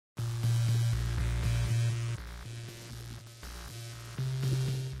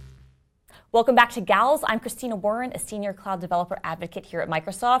Welcome back to Gals. I'm Christina Warren, a senior cloud developer advocate here at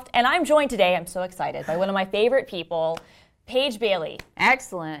Microsoft, and I'm joined today, I'm so excited, by one of my favorite people, Paige Bailey.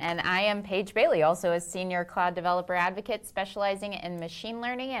 Excellent, and I am Paige Bailey, also a senior cloud developer advocate specializing in machine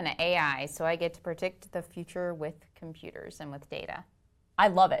learning and AI, so I get to predict the future with computers and with data. I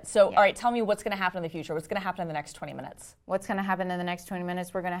love it. So, all right, tell me what's going to happen in the future. What's going to happen in the next 20 minutes? What's going to happen in the next 20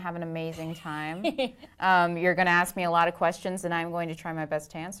 minutes? We're going to have an amazing time. You're going to ask me a lot of questions, and I'm going to try my best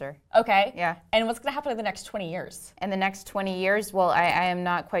to answer. Okay. Yeah. And what's going to happen in the next 20 years? In the next 20 years, well, I am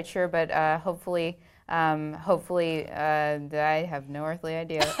not quite sure, but hopefully, I have no earthly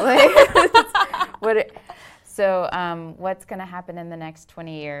idea. What's going to happen in the next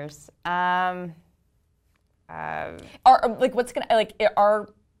 20 years? Are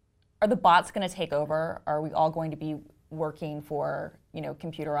the bots going to take over? Are we all going to be working for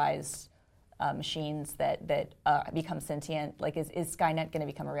computerized machines that become sentient? Like, is Skynet going to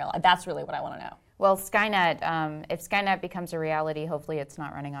become a reality? That's really what I want to know. Well, Skynet, if Skynet becomes a reality, hopefully it's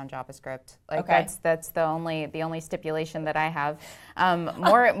not running on JavaScript. That's the only stipulation that I have.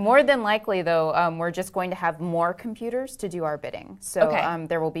 More than likely, though, we're just going to have more computers to do our bidding. So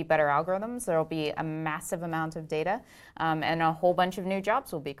there will be better algorithms, there will be a massive amount of data, and a whole bunch of new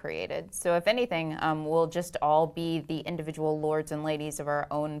jobs will be created. So if anything, we'll just all be the individual lords and ladies of our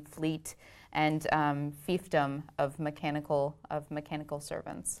own fleet and fiefdom of mechanical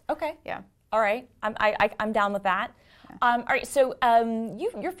servants. Okay. Yeah. All right, I'm down with that. Yeah. All right, so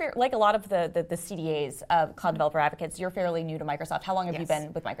you're like a lot of the CDAs, cloud developer advocates. You're fairly new to Microsoft. How long have you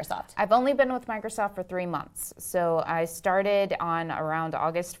been with Microsoft? I've only been with Microsoft for 3 months. So I started on around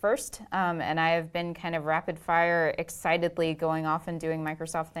August 1st, and I have been kind of rapid fire, excitedly going off and doing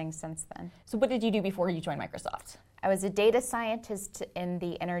Microsoft things since then. So what did you do before you joined Microsoft? I was a data scientist in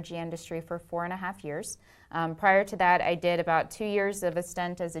the energy industry for 4.5 years. Prior to that, I did about 2 years of a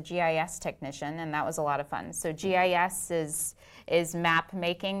stint as a GIS technician, and that was a lot of fun. So GIS is map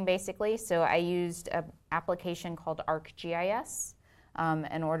making, basically. So I used an application called ArcGIS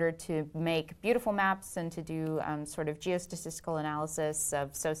in order to make beautiful maps and to do sort of geostatistical analysis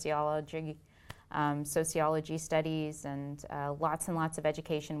of sociology studies, and lots of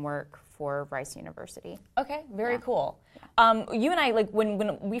education work for Rice University. Okay, very cool. You and I,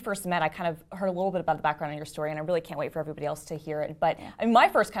 when we first met, I kind of heard a little bit about the background of your story, and I really can't wait for everybody else to hear it. But my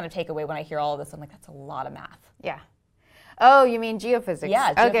first kind of takeaway when I hear all of this, I'm like, that's a lot of math. Yeah. Oh, you mean geophysics?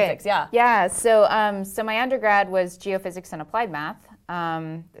 Yeah, geophysics, yeah. Yeah, so my undergrad was geophysics and applied math,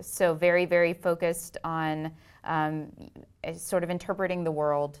 so very, very focused on sort of interpreting the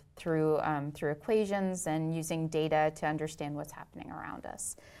world through equations and using data to understand what's happening around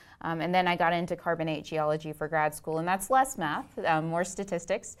us. And then I got into carbonate geology for grad school, and that's less math, more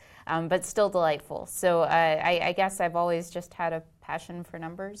statistics, but still delightful. So I guess I've always just had a passion for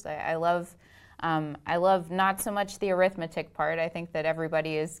numbers. I love not so much the arithmetic part. I think that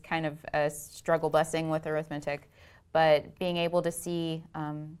everybody is kind of a struggle busing with arithmetic, but being able to see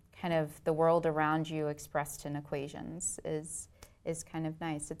kind of the world around you expressed in equations is kind of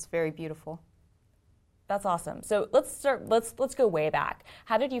nice. It's very beautiful. That's awesome. So let's go way back.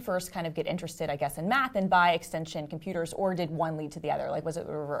 How did you first kind of get interested, I guess, in math and by extension computers, or did one lead to the other? Like, was it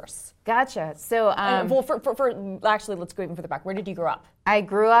the reverse? Gotcha. So actually, let's go even further back. Where did you grow up? I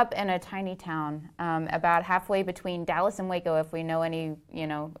grew up in a tiny town, about halfway between Dallas and Waco. If we know any,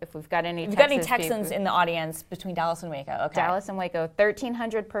 if we've got any, Texans in the audience between Dallas and Waco? Okay. Dallas and Waco,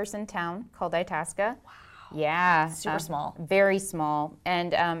 1,300 person town called Itasca. Wow. Yeah. Super small. Very small.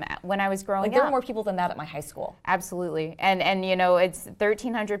 And when I was growing up, there were more people than that at my high school. Absolutely. And it's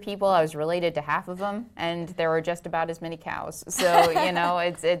 1,300 people. I was related to half of them, and there were just about as many cows. So,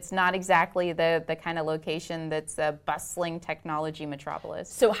 it's not exactly the kind of location that's a bustling technology metropolis.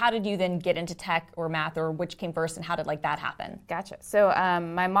 So how did you then get into tech or math, or which came first, and how did that happen? Gotcha. So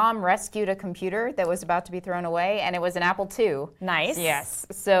my mom rescued a computer that was about to be thrown away, and it was an Apple II. Nice. Yes.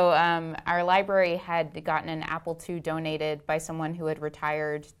 So our library had gotten an Apple II donated by someone who had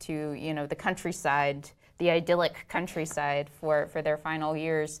retired to, the countryside, the idyllic countryside for their final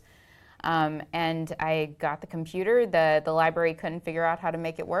years. And I got the computer. The library couldn't figure out how to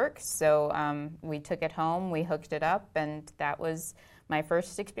make it work, so we took it home, we hooked it up, and that was my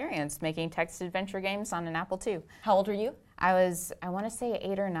first experience making text adventure games on an Apple II. How old were you? I want to say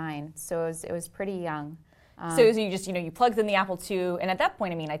 8 or 9, so it was pretty young. So you just, you plugged in the Apple II, and at that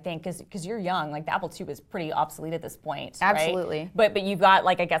point, I think, because you're young, the Apple II was pretty obsolete at this point, Absolutely. Right? But you've got,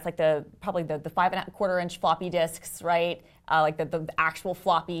 probably the 5.25-inch floppy disks, right? like the actual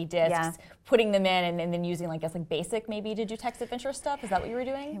floppy disks, Yeah. putting them in, and then using, like, I guess, like BASIC maybe to do text adventure stuff? Is that what you were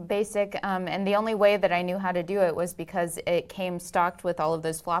doing? BASIC, and the only way that I knew how to do it was because it came stocked with all of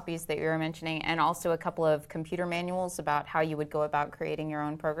those floppies that you were mentioning, and also a couple of computer manuals about how you would go about creating your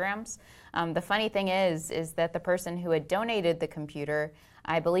own programs. The funny thing is that the person who had donated the computer,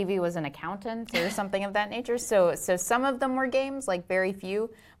 I believe he was an accountant or something of that nature. So some of them were games, like very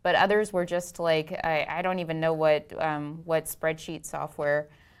few, but others were just like, I don't even know what spreadsheet software,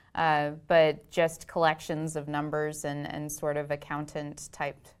 but just collections of numbers and sort of accountant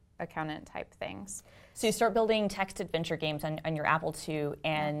type things. So you start building text adventure games on your Apple II,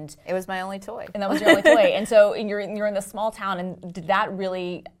 and it was my only toy. And that was your only toy. And so you're in this small town, and did that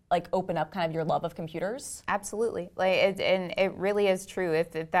really like open up kind of your love of computers? Absolutely. And it really is true.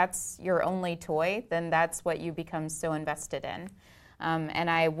 If that's your only toy, then that's what you become so invested in. And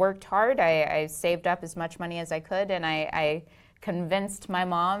I worked hard. I saved up as much money as I could, and I convinced my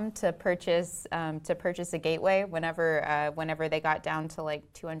mom to purchase a gateway whenever they got down to like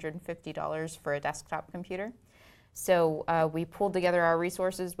 $250 for a desktop computer. So we pulled together our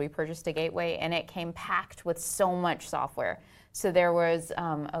resources, we purchased a gateway, and it came packed with so much software. So there was,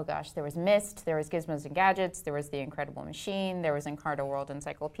 there was Myst, there was Gizmos and Gadgets, there was The Incredible Machine, there was Encarta World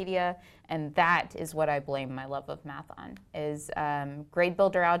Encyclopedia, and that is what I blame my love of math on, is Grade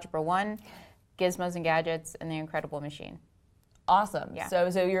Builder Algebra 1, Gizmos and Gadgets, and The Incredible Machine. Awesome. Yeah.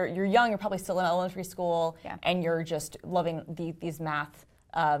 So you're young, you're probably still in elementary school, Yeah. and you're just loving these math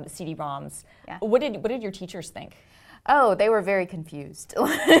CD-ROMs. Yeah. What did your teachers think? Oh, they were very confused. For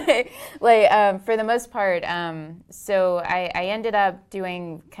the most part, so I ended up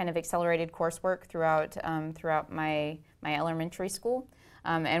doing kind of accelerated coursework throughout my elementary school.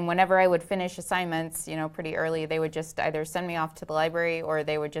 And whenever I would finish assignments, pretty early, they would just either send me off to the library or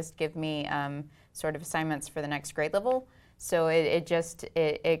they would just give me sort of assignments for the next grade level. So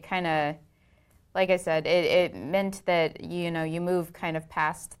it kind of, like I said, it meant that you move kind of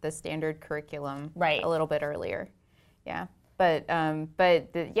past the standard curriculum Right. a little bit earlier. Yeah, but I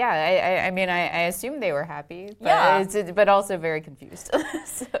assume they were happy. But Yeah. but also very confused.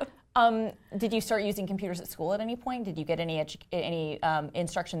 So. Did you start using computers at school at any point? Did you get any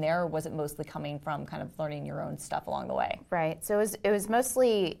instruction there, or was it mostly coming from kind of learning your own stuff along the way? Right. So it was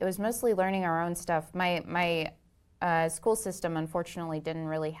mostly learning our own stuff. My school system, unfortunately, didn't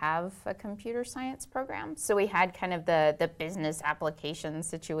really have a computer science program. So we had kind of the business application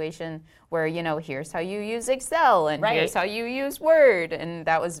situation where, here's how you use Excel and Right. here's how you use Word. And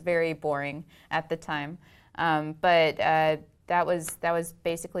that was very boring at the time. But that was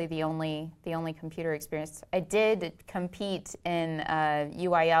basically the only computer experience. I did compete in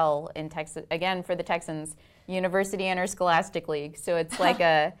UIL in Texas, again for the Texans, University Interscholastic League. So it's like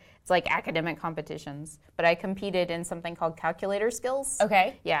academic competitions. But I competed in something called calculator skills.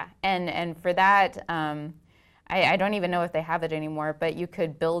 Okay. Yeah, and for that, I don't even know if they have it anymore. But you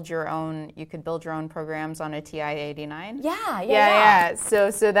could build your own programs on a TI-89. Yeah.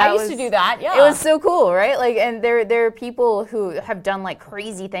 So that I used to do that. Yeah. It was so cool, right? And there are people who have done like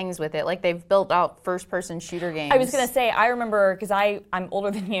crazy things with it. Like they've built out first-person shooter games. I was going to say, I remember, because I'm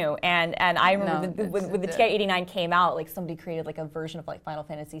older than you, and I remember No, when the TI-89 came out, like somebody created like a version of like Final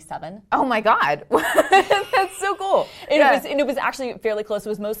Fantasy VII. Oh my God, that's so cool. And it was actually fairly close. It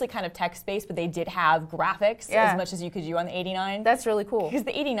was mostly kind of text-based, but they did have graphics as much as you could do on the 89. That's really cool. Because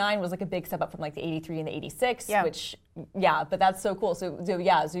the 89 was like a big step up from like the 83 and the 86, Yeah. but that's so cool. So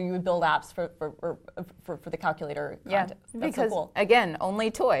you would build apps for the calculator content. That's because so cool. again,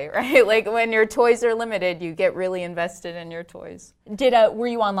 only toy, right? Like when your toys are limited, you get really invested in your toys. Were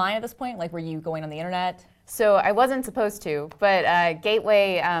you online at this point? Like, were you going on the internet? So I wasn't supposed to, but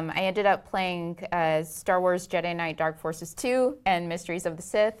Gateway, I ended up playing Star Wars Jedi Knight Dark Forces 2 and Mysteries of the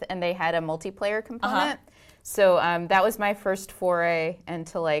Sith, and they had a multiplayer component. So that was my first foray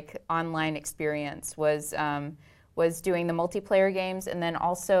into like online experience, was doing the multiplayer games, and then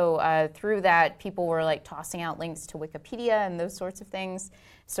also through that people were like tossing out links to Wikipedia and those sorts of things.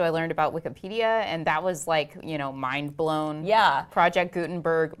 So I learned about Wikipedia, and that was like, mind blown. Yeah. Project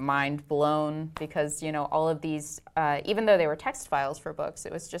Gutenberg, mind blown, because all of these, even though they were text files for books,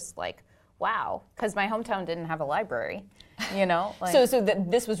 it was just like, wow, because my hometown didn't have a library. Like, So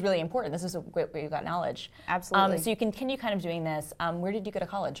this was really important. This is a great way you got knowledge. Absolutely. So you continue kind of doing this. Where did you go to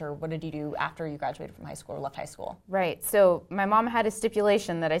college, or what did you do after you graduated from high school or left high school? Right. So my mom had a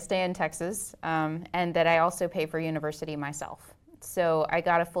stipulation that I stay in Texas and that I also pay for university myself. So I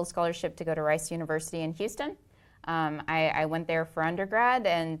got a full scholarship to go to Rice University in Houston. I went there for undergrad,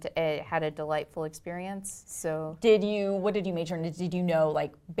 and it had a delightful experience. So What did you major in? Did you know,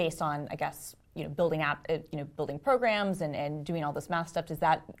 like, based on, I guess, building programs and doing all this math stuff.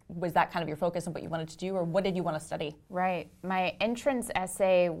 Was that kind of your focus and what you wanted to do, or what did you want to study? Right. My entrance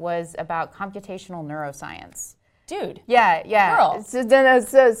essay was about computational neuroscience. Dude. Yeah. Girl. So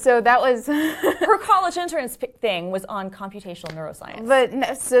that was her college entrance thing was on computational neuroscience.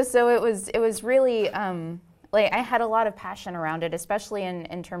 But so it was really like I had a lot of passion around it, especially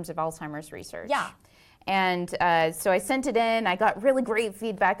in terms of Alzheimer's research. Yeah. And so I sent it in. I got really great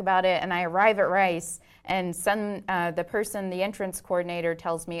feedback about it, and I arrive at Rice, and the entrance coordinator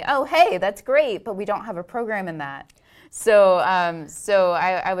tells me, "Oh, hey, that's great, but we don't have a program in that." So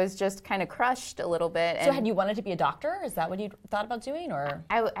I was just kind of crushed a little bit. So had you wanted to be a doctor? Is that what you thought about doing, or?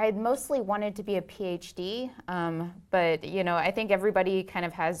 I mostly wanted to be a PhD, but I think everybody kind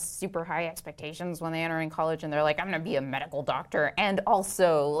of has super high expectations when they enter in college, and they're like, I'm going to be a medical doctor and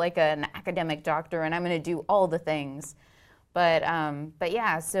also like an academic doctor, and I'm going to do all the things. But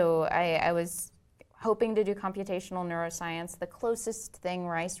yeah, so I was hoping to do computational neuroscience. The closest thing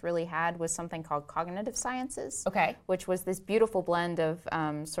Rice really had was something called cognitive sciences, which was this beautiful blend of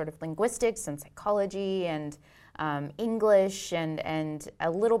sort of linguistics and psychology and English and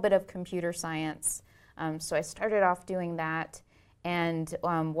a little bit of computer science. So I started off doing that, and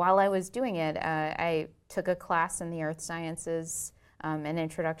while I was doing it, I took a class in the earth sciences, an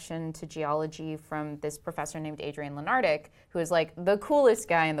introduction to geology from this professor named Adrian Lenardic, who is like the coolest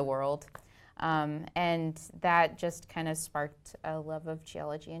guy in the world. And that just kind of sparked a love of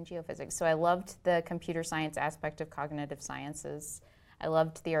geology and geophysics. So I loved the computer science aspect of cognitive sciences. I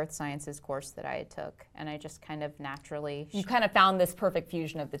loved the earth sciences course that I took, and I just kind of naturally... You kind of found this perfect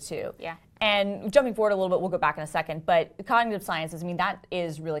fusion of the two. Yeah. And jumping forward a little bit, we'll go back in a second, but cognitive sciences, I mean, that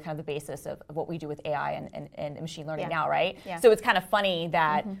is really kind of the basis of what we do with AI and machine learning now, right? Yeah. So it's kind of funny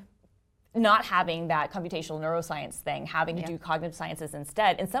that not having that computational neuroscience thing, having to do cognitive sciences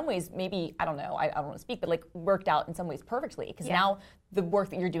instead, in some ways, maybe, I don't know, I don't want to speak, but like worked out in some ways perfectly. Because now the work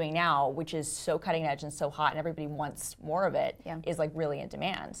that you're doing now, which is so cutting edge and so hot and everybody wants more of it, is like really in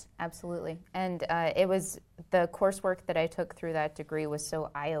demand. Absolutely. And it was, the coursework that I took through that degree was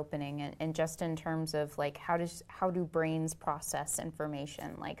so eye-opening, and just in terms of like how do brains process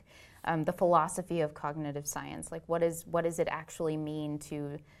information, like the philosophy of cognitive science, like what does it actually mean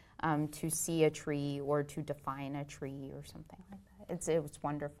to see a tree or to define a tree or something like that. It was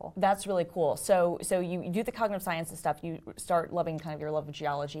wonderful. That's really cool. So you do the cognitive sciences stuff, you start loving kind of your love of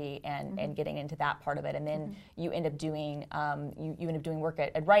geology and getting into that part of it, and then you end up doing you end up doing work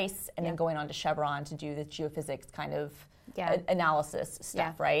at Rice and then going on to Chevron to do the geophysics kind of analysis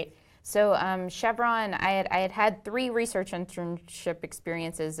stuff, right? So Chevron, I had 3 research internship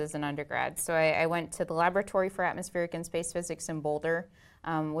experiences as an undergrad. So I went to the Laboratory for Atmospheric and Space Physics in Boulder,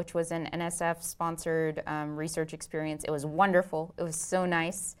 which was an NSF-sponsored research experience. It was wonderful. It was so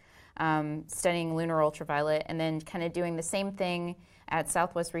nice, studying lunar ultraviolet, and then kind of doing the same thing at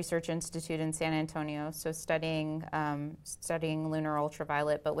Southwest Research Institute in San Antonio. So studying lunar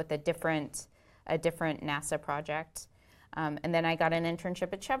ultraviolet, but with a different NASA project. And then I got an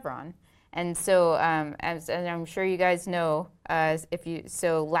internship at Chevron. And so, as I'm sure you guys know,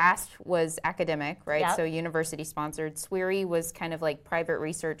 LAST was academic, right? Yep. So university sponsored. SWIRI was kind of like private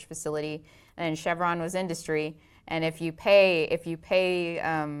research facility, and Chevron was industry. And if you look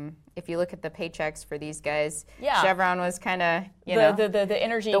at the paychecks for these guys, Chevron was kind of the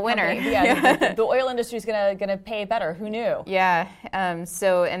energy, the winner. The oil industry is gonna pay better. Who knew? Yeah. And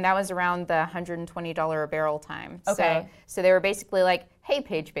that was around the $120 a barrel time. Okay. So they were basically like, hey,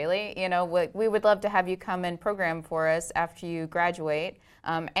 Paige Bailey, we would love to have you come and program for us after you graduate,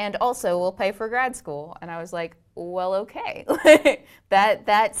 and also we'll pay for grad school. And I was like, well, okay,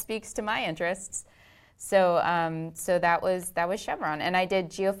 that speaks to my interests. So that was Chevron, and I did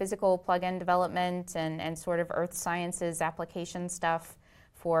geophysical plug-in development and sort of earth sciences application stuff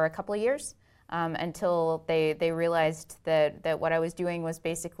for a couple of years until they realized that what I was doing was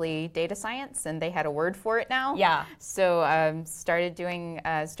basically data science, and they had a word for it now. Yeah. So started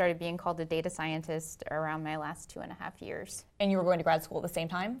being called a data scientist around my last 2.5 years. And you were going to grad school at the same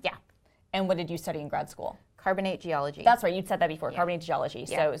time? Yeah. And what did you study in grad school? Carbonate geology. That's right. You'd said that before. Carbonate geology.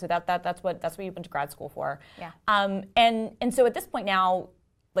 Yeah. So that's what you went to grad school for. Yeah. And so at this point now,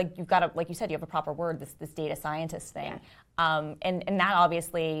 like you've got like you said, you have a proper word, this data scientist thing. Yeah. And that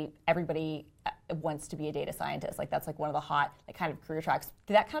obviously everybody wants to be a data scientist. Like that's like one of the hot kind of career tracks.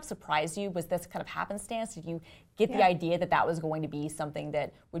 Did that kind of surprise you? Was this kind of happenstance? Did you get the idea that was going to be something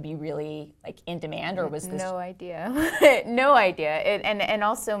that would be really like in demand, or was this? No idea. No idea. And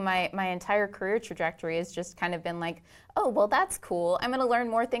also my entire career trajectory has just kind of been like, oh, well, that's cool. I'm going to learn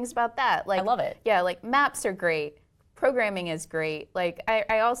more things about that. Like, I love it. Yeah, like maps are great. programming is great. Like,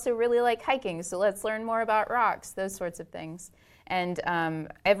 I also really like hiking, so let's learn more about rocks, those sorts of things. And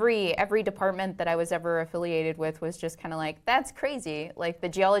every department that I was ever affiliated with was just kind of like, that's crazy. Like, the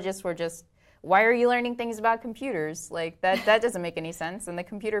geologists were just, why are you learning things about computers? Like, that doesn't make any sense. And the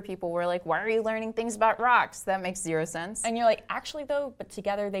computer people were like, why are you learning things about rocks? That makes zero sense. And you're like, actually though, but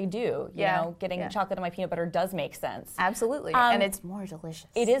together they do. You know, getting chocolate in my peanut butter does make sense. Absolutely. And it's more delicious.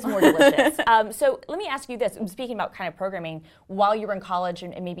 It is more delicious. So let me ask you this. Speaking about kind of programming, while you were in college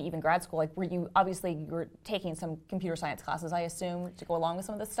and maybe even grad school, like you were taking some computer science classes, I assume, to go along with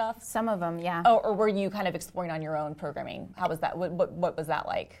some of this stuff? Some of them, yeah. Oh, or were you kind of exploring on your own programming? How was that? What was that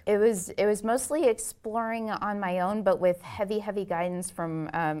like? It was mostly exploring on my own, but with heavy guidance from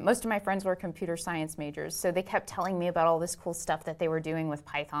most of my friends were computer science majors, so they kept telling me about all this cool stuff that they were doing with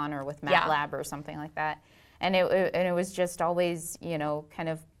Python or with MATLAB or something like that, and it was just always, you know, kind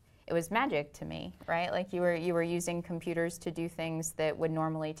of, it was magic to me, right? Like you were using computers to do things that would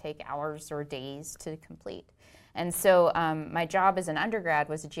normally take hours or days to complete, and so my job as an undergrad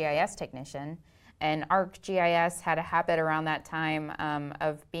was a GIS technician. And ArcGIS had a habit around that time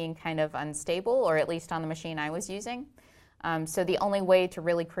of being kind of unstable, or at least on the machine I was using. So the only way to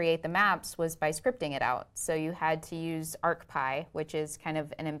really create the maps was by scripting it out. So you had to use ArcPy, which is kind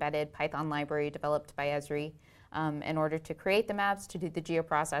of an embedded Python library developed by Esri, in order to create the maps, to do the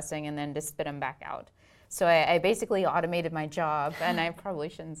geoprocessing, and then to spit them back out. So I basically automated my job, and I probably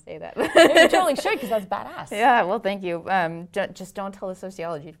shouldn't say that. You totally should, because that's badass. Yeah, well, thank you. Just don't tell the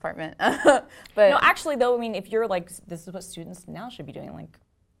sociology department. But no, actually, though, I mean, if you're like, this is what students now should be doing, like,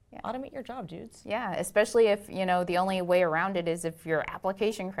 automate your job, dudes. Yeah, especially if, you know, the only way around it is if your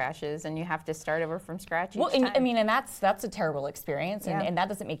application crashes and you have to start over from scratch each time. I mean, and that's a terrible experience, and that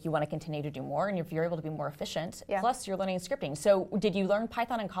doesn't make you want to continue to do more, and if you're able to be more efficient, plus you're learning scripting. So did you learn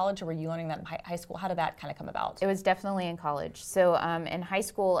Python in college, or were you learning that in high school? How did that kind of come about? It was definitely in college. So in high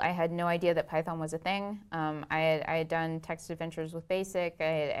school, I had no idea that Python was a thing. I had done text adventures with BASIC. I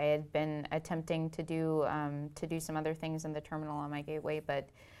had been attempting to do some other things in the terminal on my gateway, but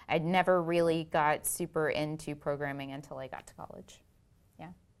I'd never really got super into programming until I got to college.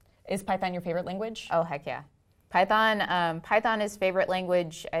 Yeah. Is Python your favorite language? Oh, heck yeah. Python is favorite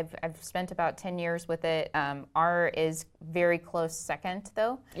language. I've spent about 10 years with it. R is very close second,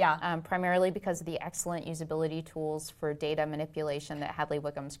 though. Yeah. Primarily because of the excellent usability tools for data manipulation that Hadley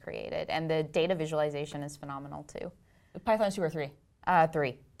Wickham's created. And the data visualization is phenomenal, too. Python 2 or 3?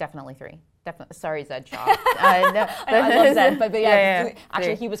 3. Definitely 3. Sorry, Zed Shaw. No, I love Zed, but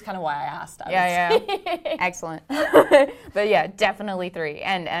actually, he was kind of why I asked. Excellent. But yeah, definitely 3.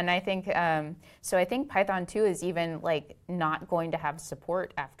 And I think so. I think Python 2 is even like not going to have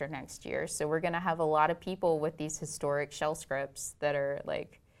support after next year. So we're going to have a lot of people with these historic shell scripts that are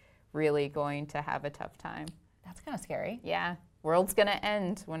like really going to have a tough time. That's kind of scary. Yeah. World's going to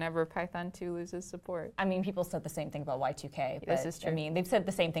end whenever Python 2 loses support. I mean, people said the same thing about Y2K. But, this is true. I mean, they've said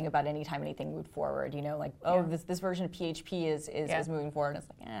the same thing about any time anything moved forward. You know, like, this version of PHP is moving forward. And it's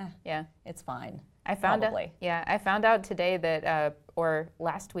like, it's fine. I found out today that, or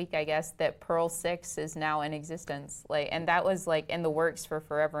last week, I guess, that Perl 6 is now in existence. Like, and that was like in the works for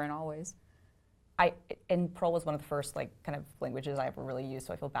forever and always. And Perl was one of the first like kind of languages I ever really used,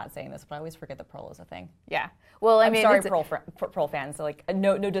 so I feel bad saying this, but I always forget that Perl is a thing. Yeah. Well, I'm sorry, Perl fans. So like,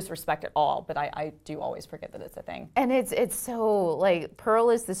 no disrespect at all, but I do always forget that it's a thing. And it's so like Perl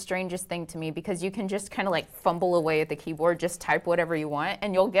is the strangest thing to me because you can just kind of like fumble away at the keyboard, just type whatever you want,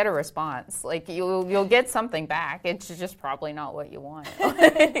 and you'll get a response. Like you'll get something back. It's just probably not what you want.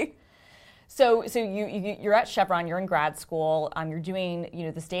 So you're at Chevron. You're in grad school. You're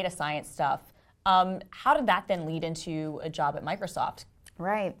doing this data science stuff. How did that then lead into a job at Microsoft?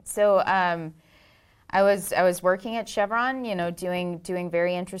 Right. So I was working at Chevron, doing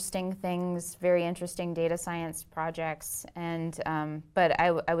very interesting things, very interesting data science projects, and but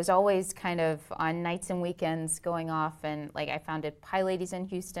I was always kind of on nights and weekends going off, and like I founded PyLadies in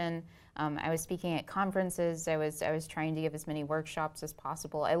Houston. I was speaking at conferences. I was trying to give as many workshops as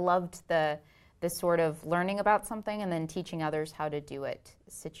possible. I loved the sort of learning about something and then teaching others how to do it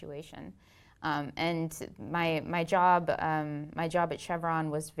situation. And my job at Chevron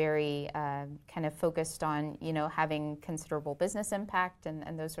was very kind of focused on having considerable business impact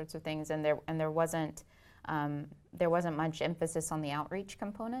and those sorts of things, and there wasn't much emphasis on the outreach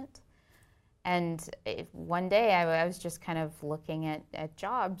component. And one day I was just kind of looking at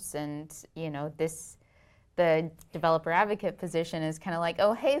jobs, and the developer advocate position is kind of like,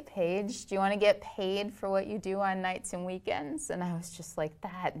 oh, hey, Paige, do you want to get paid for what you do on nights and weekends? And I was just like,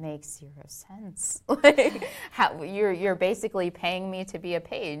 that makes zero sense. Like, you're basically paying me to be a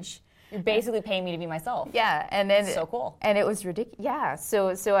Paige. You're basically paying me to be myself. Yeah, and then so cool. And it was ridiculous. Yeah,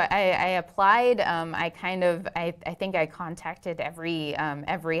 so I applied. I think I contacted every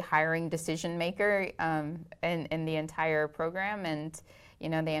hiring decision maker in the entire program, and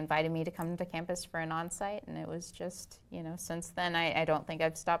they invited me to come to campus for an on-site, and it was just since then I don't think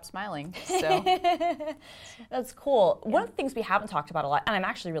I've stopped smiling. So that's cool. One of the things we haven't talked about a lot, and I'm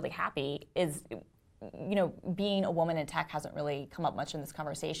actually really happy, is being a woman in tech hasn't really come up much in this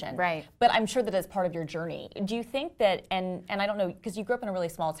conversation. Right. But I'm sure that as part of your journey, do you think that, and I don't know, because you grew up in a really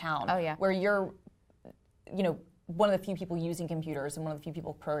small town, oh, yeah. where you're, one of the few people using computers and one of the few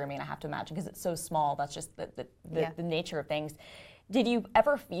people programming, I have to imagine, because it's so small, that's just the nature of things. Did you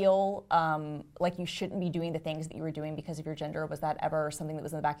ever feel like you shouldn't be doing the things that you were doing because of your gender? Was that ever something that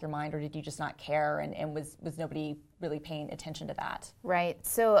was in the back of your mind, or did you just not care, and was nobody really paying attention to that? Right.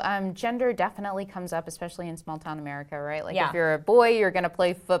 So gender definitely comes up, especially in small town America, right? Like Yeah. if you're a boy, you're going to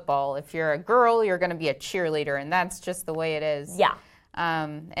play football. If you're a girl, you're going to be a cheerleader, and that's just the way it is. Yeah.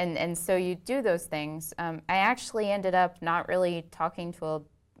 And so you do those things. I actually ended up not really talking to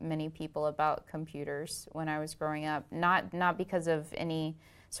many people about computers when I was growing up, not because of any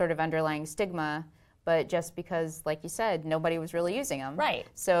sort of underlying stigma, but just because, like you said, nobody was really using them. Right.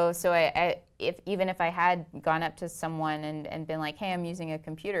 So even if I had gone up to someone and been like, "Hey, I'm using a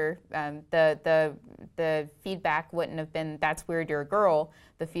computer," the feedback wouldn't have been, "That's weird, you're a girl."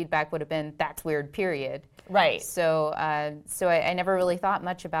 The feedback would have been, "That's weird, period." Right. So I never really thought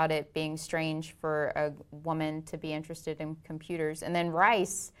much about it being strange for a woman to be interested in computers. And then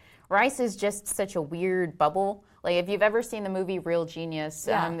Rice is just such a weird bubble. Like if you've ever seen the movie Real Genius,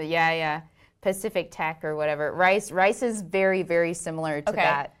 Pacific Tech or whatever, Rice is very, very similar to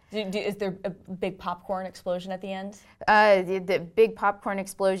that. Is there a big popcorn explosion at the end? The big popcorn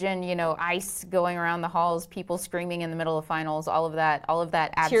explosion, ice going around the halls, people screaming in the middle of finals, all of that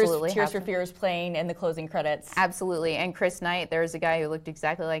absolutely Tears for Fears playing in the closing credits. Absolutely. And Chris Knight, there's a guy who looked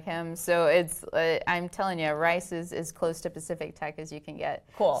exactly like him. So it's, I'm telling you, Rice is as close to Pacific Tech as you can get.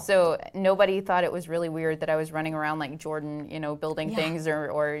 Cool. So nobody thought it was really weird that I was running around like Jordan, building things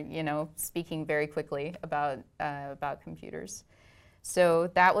or speaking very quickly about computers. So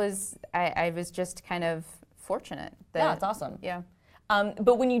that was, I was just kind of fortunate. That's awesome. Yeah.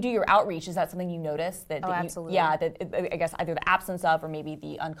 But when you do your outreach, is that something you notice? Absolutely. I guess either the absence of or maybe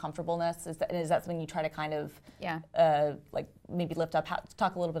the uncomfortableness, is that something you try to kind of like maybe lift up?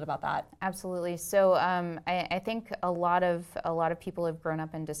 Talk a little bit about that. Absolutely. So I think a lot of people have grown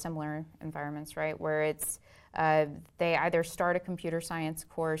up in dissimilar environments, right? Where it's they either start a computer science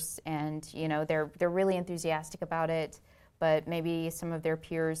course and they're really enthusiastic about it, but maybe some of their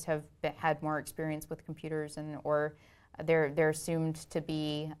peers have had more experience with computers, or they're assumed to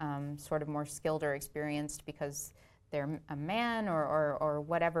be sort of more skilled or experienced because they're a man or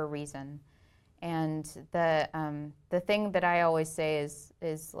whatever reason. And the thing that I always say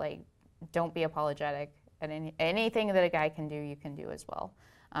is like, don't be apologetic. And anything that a guy can do, you can do as well.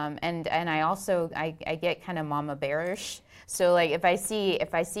 And I also I get kind of mama bearish. So like if I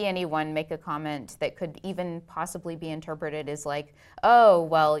see anyone make a comment that could even possibly be interpreted as like, oh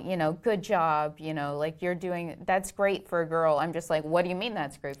well, good job, like you're doing, that's great for a girl. I'm just like, what do you mean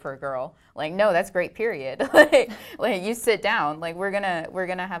that's great for a girl? Like, no, that's great, period. like you sit down, like we're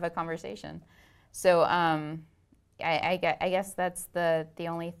gonna have a conversation. So I guess that's the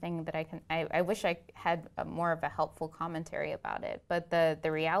only thing that I wish I had more of a helpful commentary about it. But the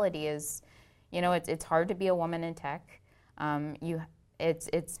reality is, it's hard to be a woman in tech.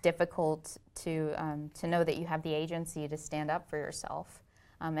 It's difficult to know that you have the agency to stand up for yourself.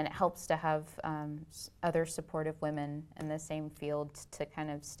 And it helps to have other supportive women in the same field to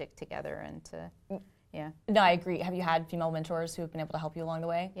kind of stick together and to. Yeah. No, I agree. Have you had female mentors who have been able to help you along the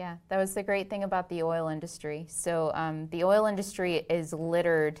way? Yeah, that was the great thing about the oil industry. So the oil industry is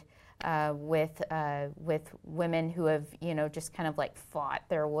littered with women who have, just kind of like fought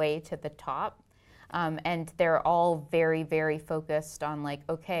their way to the top. And they're all very, very focused on like,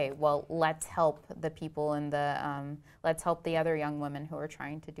 okay, well, let's help the people in let's help the other young women who are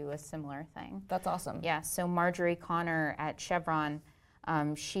trying to do a similar thing. That's awesome. Yeah, so Marjorie Connor at Chevron,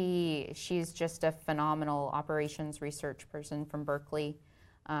 she's just a phenomenal operations research person from Berkeley.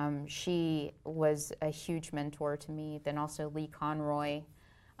 She was a huge mentor to me. Then also Lee Conroy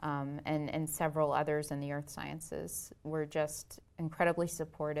and several others in the earth sciences were just incredibly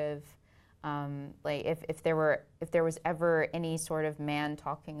supportive. Like if there was ever any sort of man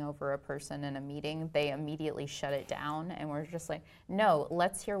talking over a person in a meeting, they immediately shut it down and were just like, no,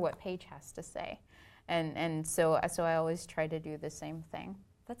 let's hear what Paige has to say. And so I always try to do the same thing.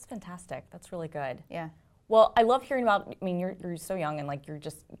 That's fantastic. That's really good. Yeah. Well, I love hearing about, I mean, you're so young and like you're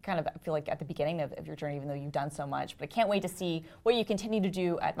just kind of, I feel like at the beginning of your journey, even though you've done so much, but I can't wait to see what you continue to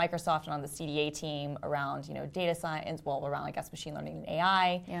do at Microsoft and on the CDA team around, data science, well, around, I guess, machine learning and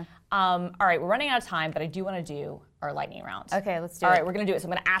AI. Yeah. All right, we're running out of time, but I do want to do our lightning round. Okay, let's do it. All right, we're going to do it. So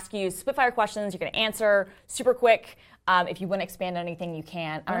I'm going to ask you spitfire questions. You're going to answer super quick. If you want to expand on anything, you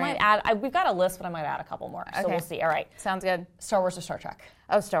can. I might add, we've got a list, but I might add a couple more. So we'll see. All right. Sounds good. Star Wars or Star Trek?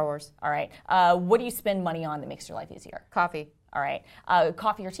 Oh, Star Wars. All right. What do you spend money on that makes your life easier? Coffee. All right.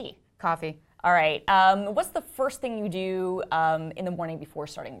 Coffee or tea? Coffee. All right. What's the first thing you do in the morning before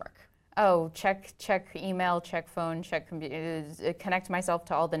starting work? Oh, check email, check phone, check computer, connect myself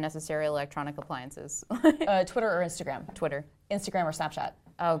to all the necessary electronic appliances. Twitter or Instagram? Twitter. Instagram or Snapchat?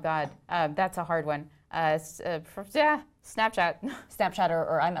 Oh, God. That's a hard one. Snapchat. Snapchat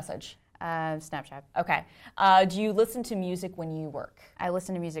or iMessage? Snapchat. Okay. Do you listen to music when you work? I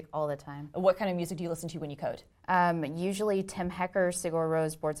listen to music all the time. What kind of music do you listen to when you code? Usually Tim Hecker, Sigur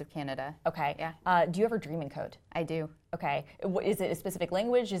Rós, Boards of Canada. Okay. Yeah. Do you ever dream in code? I do. Okay. Is it a specific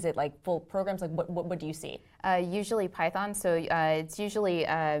language? Is it like full programs? Like what do you see? Usually Python. So it's usually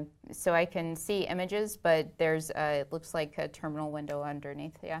so I can see images, but there's it looks like a terminal window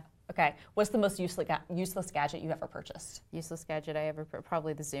underneath. Yeah. Okay. What's the most useless gadget you've ever purchased? Useless gadget I ever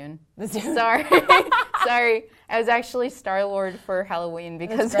probably the Zune. The Zune. Sorry. Sorry. I was actually Star-Lord for Halloween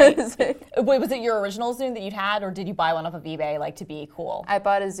because Wait, was it your original Zune that you'd had, or did you buy one off of eBay like to be cool? I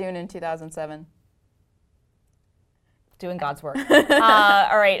bought a Zune in 2007. Doing God's work.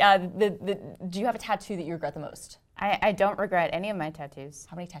 All right. Do you have a tattoo that you regret the most? I don't regret any of my tattoos.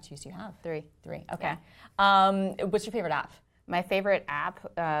 How many tattoos do you have? 3. 3. Okay. Yeah. What's your favorite app? My favorite app,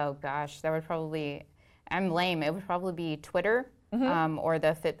 oh gosh, that would probably, I'm lame. It would probably be Twitter or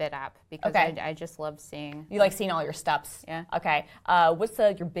the Fitbit app because I just love seeing. You like seeing all your steps? Yeah. Okay. What's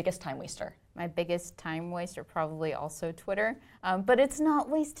your biggest time waster? My biggest time waster probably also Twitter, but it's not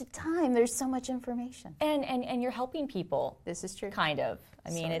wasted time. There's so much information. And you're helping people. This is true. Kind of. I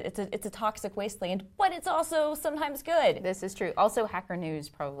mean, it's a toxic wasteland, but it's also sometimes good. This is true. Also, Hacker News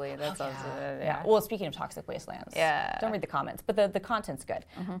probably. That's also yeah. Well, speaking of toxic wastelands, yeah. Don't read the comments, but the content's good.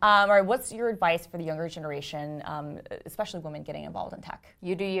 All right. What's your advice for the younger generation, especially women getting involved in tech?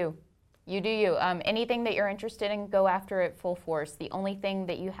 You do you. You do you. Anything that you're interested in, go after it full force. The only thing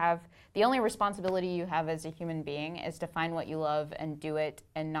that you have, the only responsibility you have as a human being is to find what you love and do it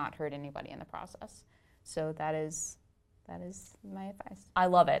and not hurt anybody in the process. So that is my advice. I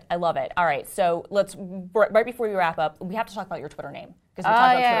love it. I love it. All right. So let's, right before we wrap up, we have to talk about your Twitter name. Because we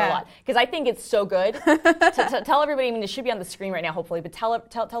talk about Twitter a lot. Because I think it's so good. to tell everybody, I mean, it should be on the screen right now, hopefully, but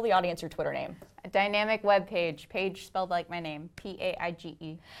tell the audience your Twitter name. A dynamic web page. Paige spelled like my name.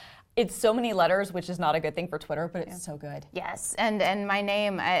 Paige. It's so many letters, which is not a good thing for Twitter, but it's so good. Yes, and my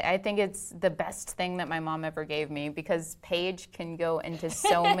name, I think it's the best thing that my mom ever gave me because Paige can go into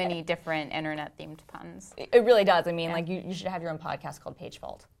so many different internet-themed puns. It really does. I mean, like you should have your own podcast called Paige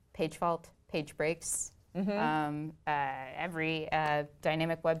Fault. Paige Fault, Paige Breaks, every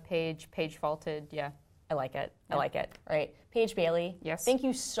dynamic web page, Paige Faulted, yeah. I like it. I like it. All right. Paige Bailey. Yes. Thank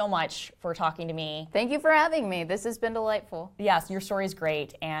you so much for talking to me. Thank you for having me. This has been delightful. Yes, your story is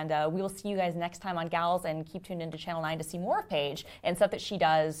great. And we will see you guys next time on Gals, and keep tuned into Channel 9 to see more of Paige and stuff that she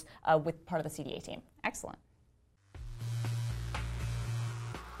does with part of the CDA team. Excellent.